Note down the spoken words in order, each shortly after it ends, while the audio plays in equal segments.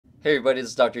Hey everybody, this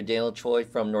is Dr. Daniel Choi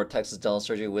from North Texas Dental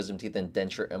Surgery, Wisdom Teeth and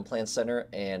Denture Implant Center,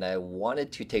 and I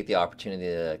wanted to take the opportunity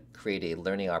to create a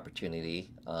learning opportunity.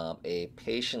 A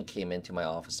patient came into my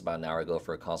office about an hour ago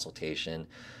for a consultation.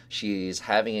 She's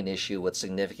having an issue with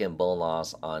significant bone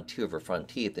loss on two of her front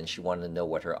teeth, and she wanted to know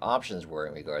what her options were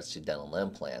in regards to dental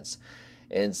implants.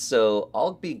 And so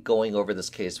I'll be going over this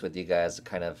case with you guys to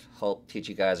kind of help teach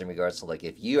you guys in regards to like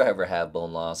if you ever have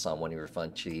bone loss on one of your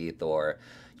front teeth or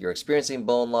you're experiencing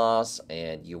bone loss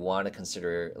and you want to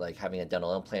consider like having a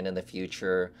dental implant in the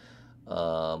future,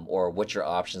 or what your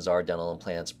options are, dental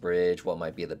implants, bridge, what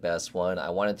might be the best one. I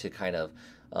wanted to kind of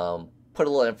put a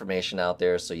little information out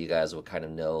there so you guys will kind of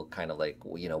know kind of like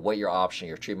what your option,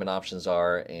 your treatment options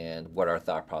are, and what our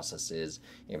thought process is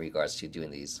in regards to doing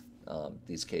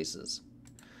these cases.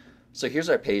 So here's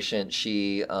our patient.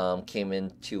 She came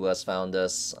in to us, found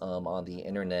us on the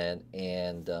internet,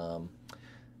 and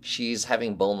she's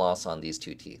having bone loss on these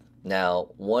two teeth. Now,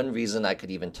 one reason I could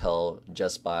even tell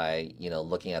just by,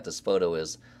 looking at this photo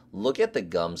is look at the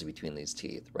gums between these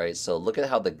teeth, right? So look at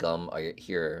how the gum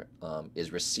here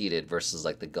is receded versus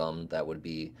like the gum that would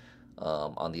be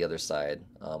on the other side.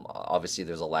 Obviously,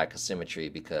 there's a lack of symmetry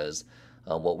because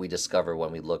what we discover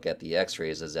when we look at the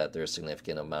x-rays is that there's a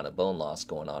significant amount of bone loss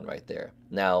going on right there.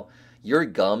 Now, your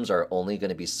gums are only going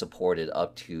to be supported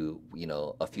up to,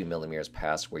 a few millimeters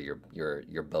past where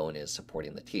your bone is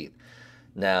supporting the teeth.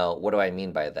 Now, what do I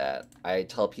mean by that? I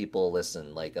tell people,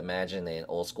 listen, like imagine an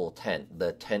old school tent.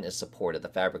 The tent is supported, the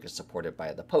fabric is supported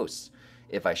by the posts.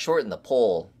 If I shorten the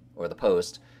pole or the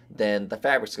post, then the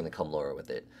fabric's going to come lower with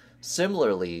it.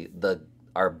 Similarly,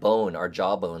 our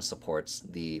jawbone supports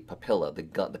the papilla,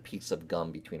 the peaks of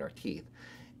gum between our teeth.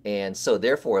 And so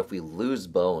therefore, if we lose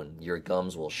bone, your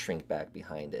gums will shrink back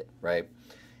behind it, right?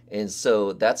 And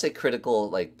so that's a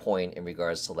critical like point in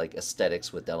regards to like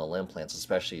aesthetics with dental implants,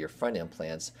 especially your front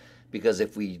implants, because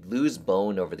if we lose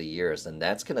bone over the years, then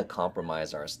that's going to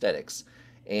compromise our aesthetics.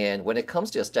 And when it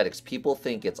comes to aesthetics, people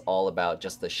think it's all about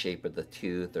just the shape of the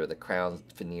tooth or the crown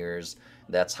veneers.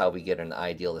 That's how we get an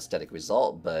ideal aesthetic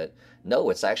result. But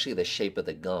no, it's actually the shape of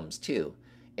the gums too.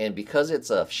 And because it's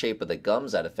a shape of the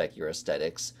gums that affect your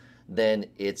aesthetics, then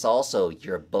it's also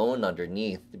your bone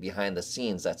underneath behind the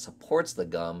scenes that supports the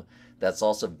gum that's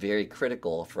also very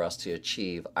critical for us to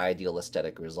achieve ideal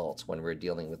aesthetic results when we're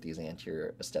dealing with these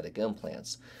anterior aesthetic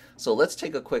implants. So let's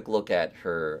take a quick look at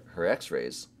her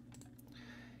x-rays.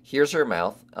 Here's her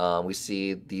mouth. We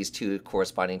see these two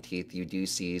corresponding teeth. You do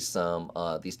see some,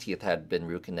 these teeth had been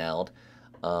root canaled.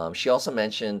 She also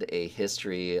mentioned a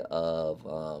history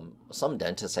of some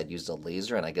dentists had used a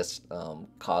laser and I guess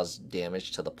caused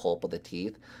damage to the pulp of the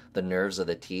teeth, the nerves of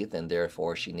the teeth, and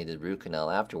therefore she needed root canal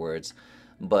afterwards.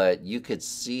 But you could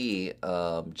see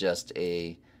just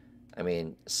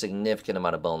significant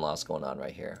amount of bone loss going on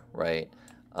right here, right?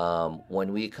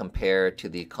 When we compare to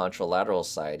the contralateral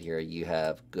side here, you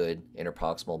have good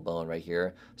interproximal bone right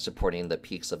here supporting the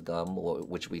peaks of gum,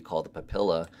 which we call the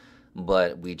papilla,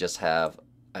 but we just have,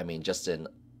 just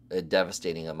a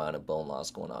devastating amount of bone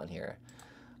loss going on here.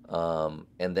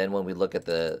 And then when we look at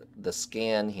the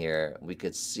scan here, we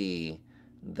could see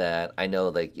that, I know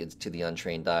like it's to the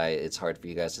untrained eye, it's hard for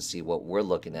you guys to see what we're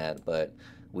looking at, but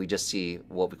we just see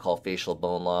what we call facial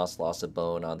bone loss of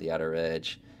bone on the outer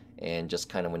edge, and just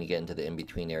kind of when you get into the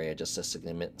in-between area, just a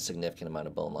significant amount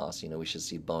of bone loss. We should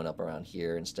see bone up around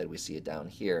here. Instead, we see it down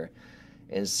here.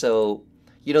 And so,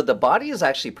 the body is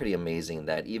actually pretty amazing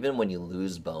that even when you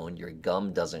lose bone, your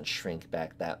gum doesn't shrink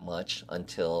back that much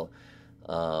until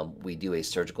we do a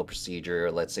surgical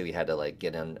procedure. Let's say we had to like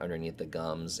get underneath the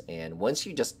gums, and once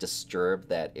you just disturb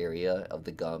that area of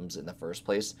the gums in the first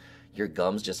place, your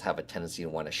gums just have a tendency to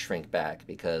want to shrink back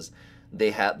because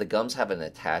the gums have an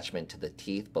attachment to the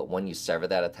teeth, but when you sever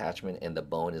that attachment and the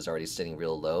bone is already sitting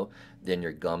real low, then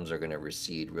your gums are going to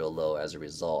recede real low as a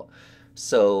result.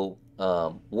 So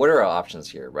what are our options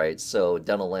here, right? So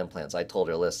dental implants, I told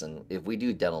her, listen, if we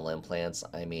do dental implants,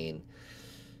 there's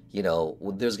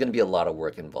going to be a lot of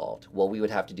work involved. What we would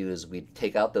have to do is we'd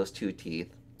take out those two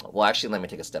teeth. Well, actually, let me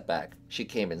take a step back. She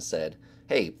came and said,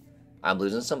 hey, I'm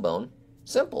losing some bone.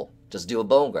 Simple. Just do a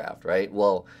bone graft, right?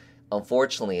 Well,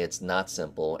 unfortunately, it's not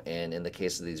simple, and in the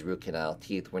case of these root canal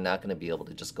teeth, we're not going to be able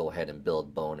to just go ahead and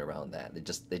build bone around that. It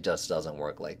just doesn't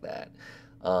work like that.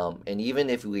 And even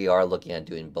if we are looking at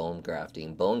doing bone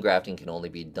grafting can only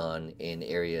be done in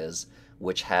areas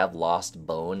which have lost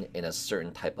bone in a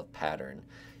certain type of pattern.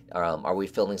 Are we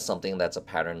filling something that's a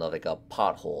pattern of like a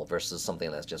pothole versus something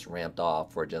that's just ramped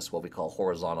off for just what we call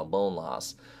horizontal bone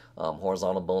loss?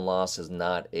 Horizontal bone loss is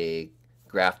not a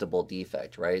graftable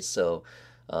defect, right? So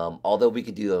Although we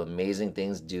could do amazing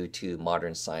things due to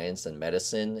modern science and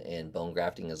medicine, and bone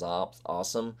grafting is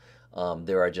awesome,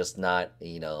 there are just not,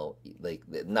 like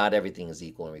not everything is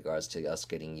equal in regards to us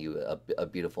getting you a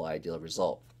beautiful ideal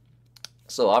result.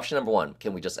 So option number one,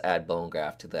 can we just add bone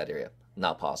graft to that area?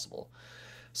 Not possible.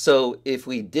 So if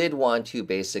we did want to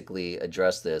basically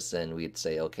address this, and we'd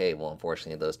say, okay, well,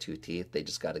 unfortunately, those two teeth, they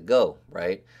just got to go,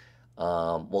 right?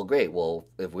 Well, great. Well,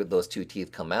 if with those two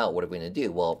teeth come out, what are we going to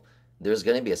do? Well, there's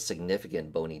going to be a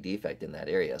significant bony defect in that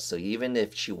area. So even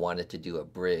if she wanted to do a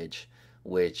bridge,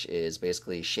 which is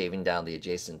basically shaving down the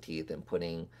adjacent teeth and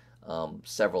putting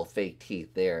several fake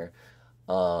teeth there,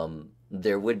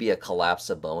 there would be a collapse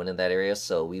of bone in that area.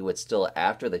 So we would still,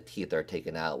 after the teeth are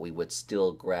taken out, we would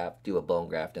still do a bone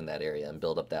graft in that area and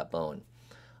build up that bone.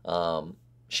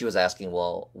 She was asking,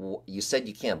 well, you said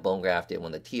you can't bone graft it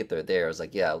when the teeth are there. I was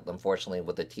like, yeah, unfortunately,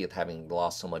 with the teeth having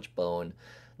lost so much bone,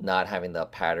 not having the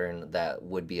pattern that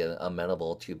would be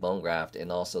amenable to bone graft,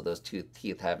 and also those two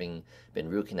teeth having been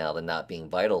root canaled and not being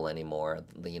vital anymore,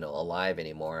 alive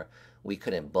anymore, we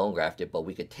couldn't bone graft it, but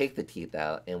we could take the teeth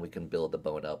out and we can build the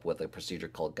bone up with a procedure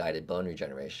called guided bone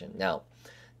regeneration. Now,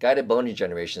 guided bone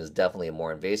regeneration is definitely a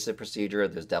more invasive procedure.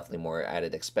 There's definitely more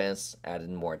added expense, added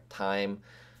more time.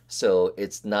 So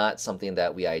it's not something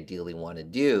that we ideally want to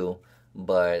do,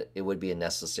 but it would be a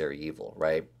necessary evil,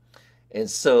 right? And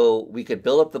so we could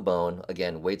build up the bone,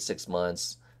 again, wait 6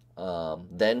 months,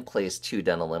 then place 2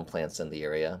 dental implants in the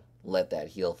area, let that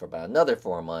heal for about another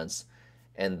 4 months,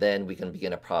 and then we can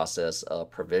begin a process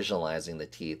of provisionalizing the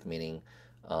teeth, meaning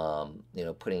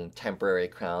putting temporary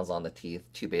crowns on the teeth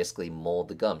to basically mold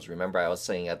the gums. Remember, I was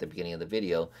saying at the beginning of the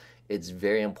video, it's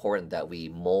very important that we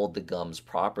mold the gums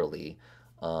properly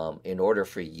in order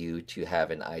for you to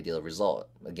have an ideal result.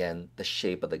 Again, the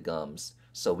shape of the gums.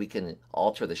 So we can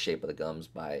alter the shape of the gums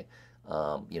by,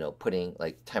 putting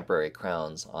like temporary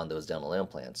crowns on those dental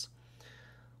implants.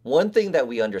 One thing that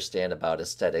we understand about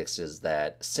aesthetics is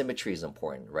that symmetry is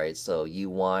important, right? So you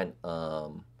want,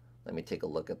 let me take a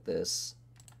look at this.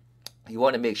 You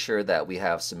want to make sure that we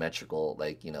have symmetrical,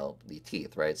 the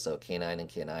teeth, right? So canine and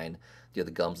canine, do the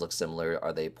gums look similar?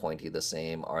 Are they pointy the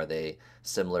same? Are they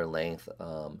similar length?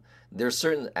 There's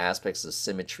certain aspects of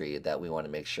symmetry that we want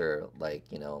to make sure,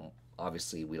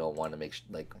 obviously we don't want to make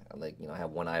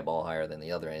have one eyeball higher than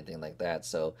the other or anything like that.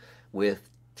 So with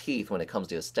teeth, when it comes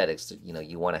to aesthetics,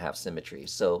 you want to have symmetry.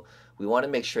 So we want to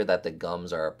make sure that the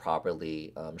gums are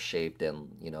properly shaped and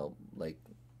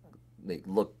they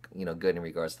look good in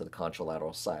regards to the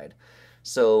contralateral side.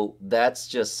 So that's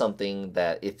just something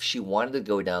that if she wanted to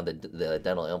go down the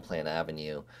dental implant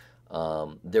avenue,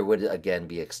 there would again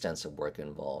be extensive work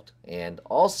involved. And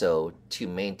also to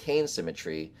maintain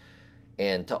symmetry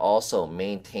and to also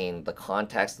maintain the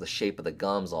contacts, the shape of the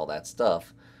gums, all that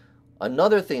stuff.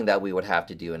 Another thing that we would have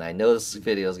to do, and I know this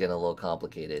video is getting a little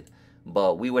complicated,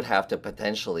 but we would have to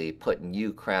potentially put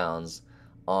new crowns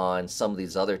on some of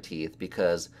these other teeth,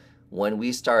 because when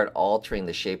we start altering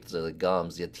the shapes of the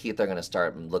gums, the teeth are going to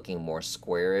start looking more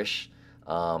squarish,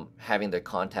 having their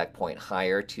contact point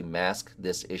higher to mask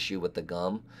this issue with the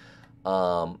gum.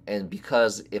 And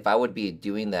because if I would be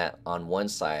doing that on one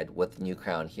side with new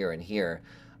crown here and here,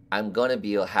 I'm going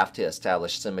to have to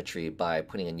establish symmetry by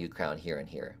putting a new crown here and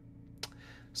here.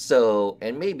 So,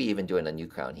 and maybe even doing a new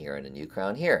crown here and a new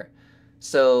crown here.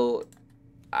 So,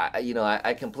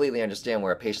 I completely understand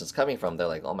where a patient's coming from. They're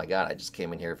like, oh my God, I just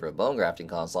came in here for a bone grafting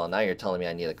consult. Now you're telling me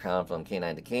I need a crown from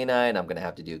canine to canine. I'm going to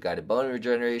have to do guided bone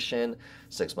regeneration,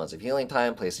 6 months of healing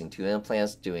time, placing 2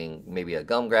 implants, doing maybe a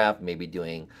gum graft, maybe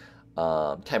doing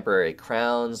temporary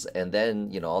crowns, and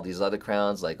then, all these other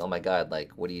crowns. Like, oh my God,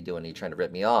 what are you doing? Are you trying to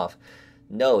rip me off?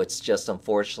 No, it's just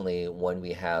unfortunately when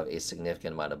we have a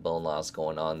significant amount of bone loss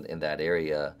going on in that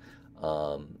area,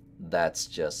 that's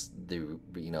just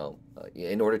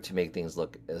in order to make things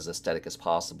look as aesthetic as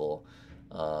possible,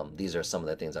 these are some of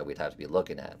the things that we'd have to be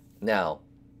looking at. Now,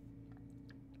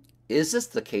 is this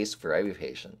the case for every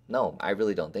patient? No, I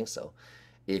really don't think so.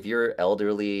 If you're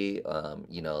elderly,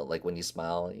 like when you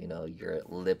smile, your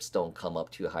lips don't come up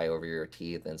too high over your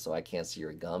teeth, and so I can't see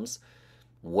your gums.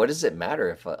 What does it matter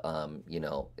if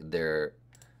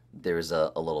there's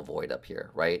a little void up here,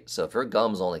 right? So if her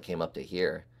gums only came up to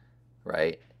here,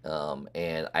 right,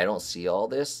 and I don't see all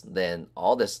this, then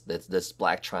all this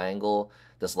black triangle,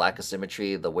 this lack of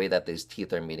symmetry, the way that these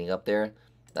teeth are meeting up there,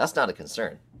 that's not a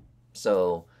concern.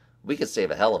 So we could save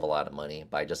a hell of a lot of money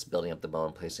by just building up the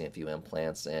bone, placing a few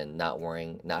implants, and not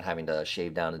having to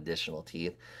shave down additional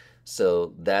teeth.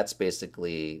 So that's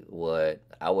basically what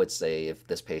I would say. If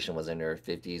this patient was in their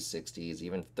 50s, 60s,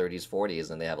 even 30s, 40s,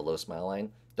 and they have a low smile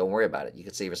line, don't worry about it. You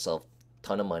could save yourself a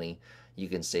ton of money. You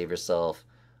can save yourself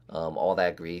All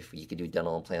that grief. You could do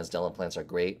dental implants. Dental implants are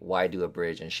great. Why do a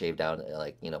bridge and shave down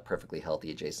like, perfectly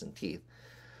healthy adjacent teeth?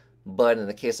 But in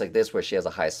a case like this where she has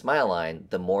a high smile line,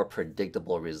 the more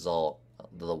predictable result,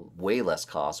 the way less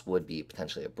cost would be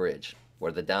potentially a bridge. What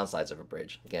are the downsides of a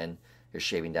bridge? Again, you're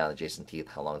shaving down adjacent teeth.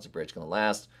 How long is the bridge going to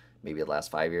last? Maybe it lasts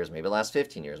 5 years, maybe it lasts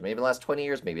 15 years, maybe it lasts 20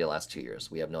 years, maybe it lasts 2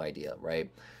 years. We have no idea, right?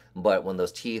 But when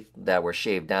those teeth that were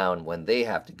shaved down, when they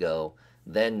have to go,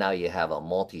 then now you have a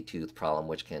multi-tooth problem,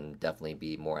 which can definitely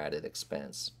be more added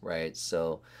expense, right?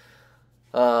 So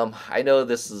I know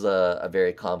this is a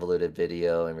very convoluted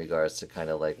video in regards to kind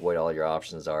of like what all your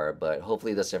options are, but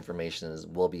hopefully this information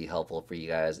will be helpful for you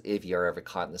guys if you're ever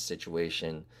caught in a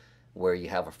situation where you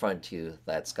have a front tooth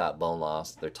that's got bone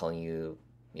loss. They're telling you,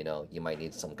 you might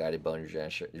need some guided bone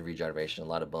regeneration, a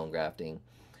lot of bone grafting,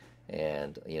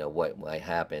 and what might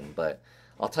happen. But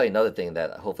I'll tell you another thing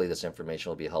that hopefully this information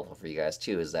will be helpful for you guys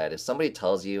too, is that if somebody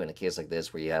tells you in a case like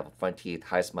this where you have a front teeth,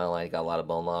 high smile line, you got a lot of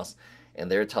bone loss,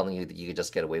 and they're telling you that you could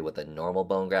just get away with a normal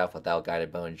bone graft without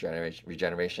guided bone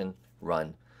regeneration,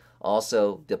 run.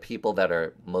 Also, the people that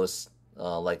are most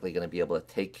likely going to be able to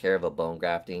take care of a bone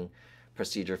grafting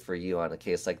procedure for you on a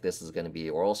case like this is going to be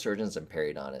oral surgeons and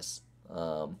periodontists.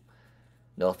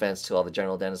 No offense to all the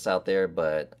general dentists out there,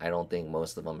 but I don't think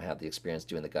most of them have the experience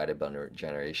doing the guided bone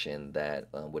regeneration that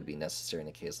would be necessary in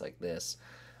a case like this.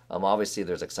 Obviously,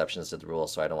 there's exceptions to the rule,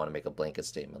 so I don't want to make a blanket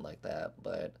statement like that.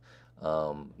 But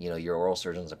your oral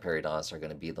surgeons and periodontists are going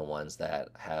to be the ones that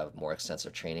have more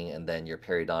extensive training, and then your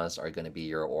periodontists are going to be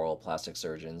your oral plastic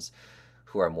surgeons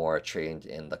who are more trained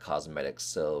in the cosmetics.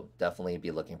 So definitely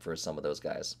be looking for some of those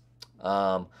guys.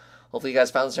 Hopefully you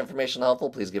guys found this information helpful.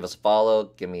 Please give us a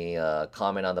follow. Give me a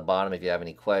comment on the bottom if you have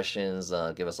any questions.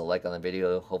 Give us a like on the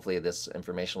video. Hopefully this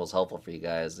information was helpful for you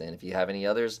guys. And if you have any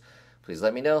others, please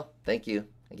let me know. Thank you.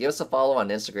 And give us a follow on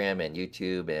Instagram and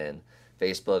YouTube and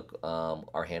Facebook.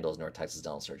 Our handle is North Texas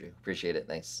Dental Surgery. Appreciate it.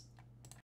 Thanks.